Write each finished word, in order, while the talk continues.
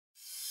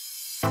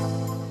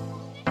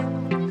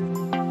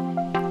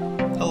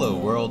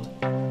Hello world!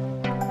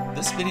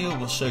 This video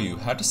will show you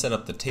how to set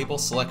up the table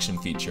selection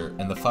feature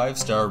in the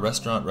 5-Star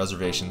Restaurant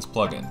Reservations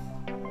plugin.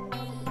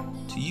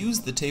 To use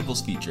the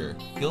tables feature,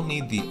 you'll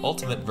need the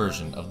ultimate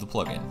version of the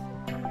plugin.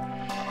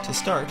 To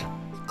start,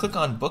 click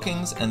on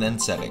Bookings and then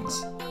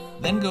Settings.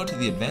 Then go to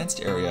the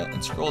Advanced area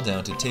and scroll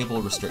down to Table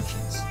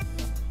Restrictions.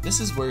 This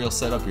is where you'll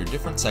set up your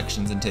different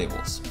sections and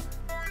tables.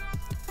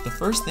 The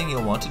first thing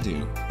you'll want to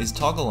do is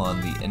toggle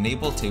on the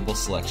Enable Table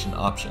Selection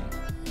option.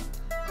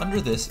 Under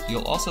this,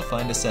 you'll also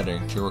find a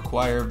setting to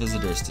require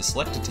visitors to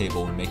select a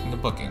table when making a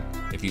booking,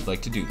 if you'd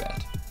like to do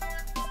that.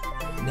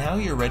 Now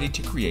you're ready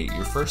to create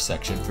your first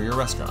section for your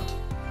restaurant.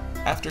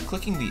 After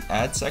clicking the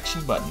Add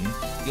Section button,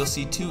 you'll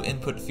see two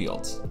input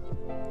fields.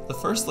 The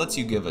first lets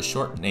you give a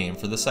short name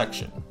for the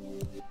section.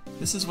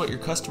 This is what your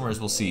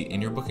customers will see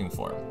in your booking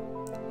form.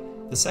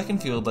 The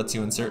second field lets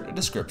you insert a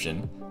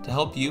description to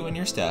help you and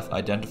your staff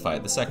identify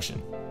the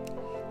section.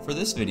 For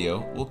this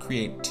video, we'll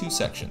create two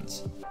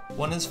sections.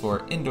 One is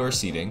for indoor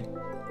seating,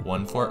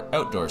 one for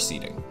outdoor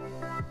seating.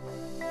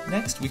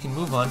 Next, we can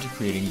move on to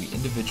creating the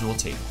individual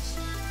tables.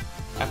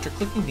 After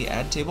clicking the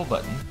Add Table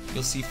button,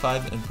 you'll see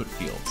 5 input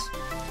fields.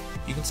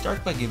 You can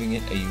start by giving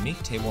it a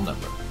unique table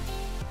number.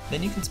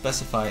 Then you can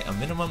specify a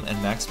minimum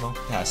and maximum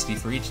capacity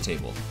for each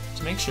table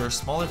to make sure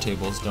smaller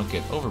tables don't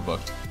get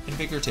overbooked and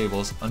bigger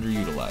tables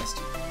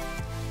underutilized.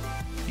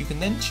 You can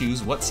then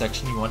choose what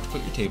section you want to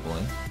put your table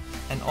in,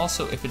 and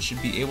also if it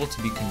should be able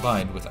to be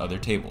combined with other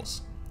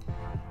tables.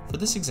 For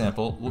this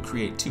example, we'll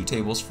create 2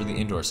 tables for the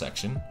indoor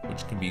section,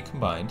 which can be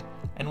combined,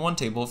 and 1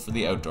 table for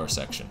the outdoor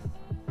section.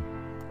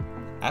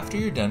 After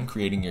you're done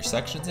creating your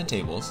sections and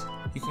tables,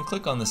 you can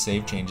click on the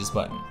Save Changes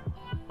button.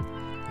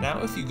 Now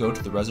if you go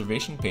to the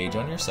reservation page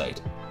on your site,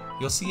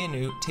 you'll see a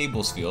new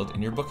Tables field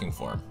in your booking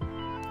form.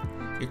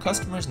 Your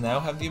customers now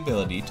have the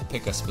ability to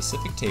pick a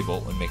specific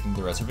table when making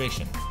the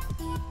reservation.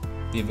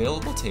 The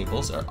available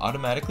tables are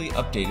automatically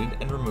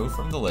updated and removed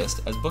from the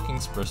list as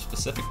bookings for a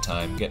specific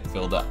time get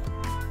filled up.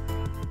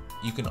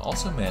 You can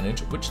also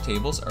manage which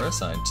tables are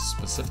assigned to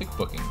specific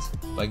bookings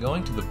by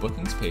going to the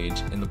Bookings page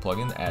in the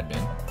plugin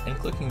admin and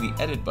clicking the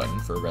Edit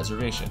button for a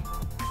reservation.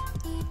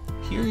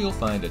 Here you'll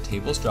find a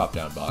Tables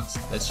drop-down box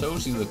that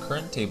shows you the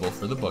current table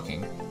for the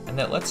booking and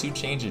that lets you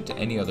change it to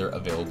any other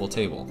available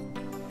table.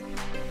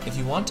 If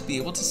you want to be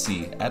able to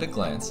see at a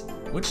glance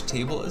which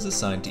table is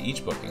assigned to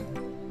each booking,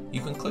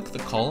 you can click the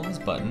Columns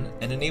button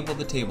and enable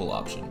the Table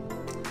option.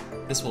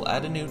 This will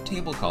add a new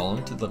table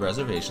column to the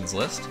reservations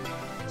list,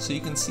 so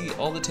you can see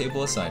all the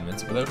table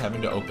assignments without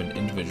having to open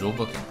individual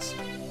bookings.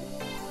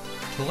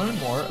 To learn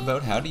more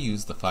about how to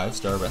use the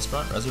 5-Star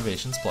Restaurant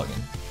Reservations plugin,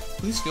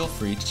 please feel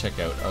free to check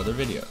out our other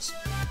videos.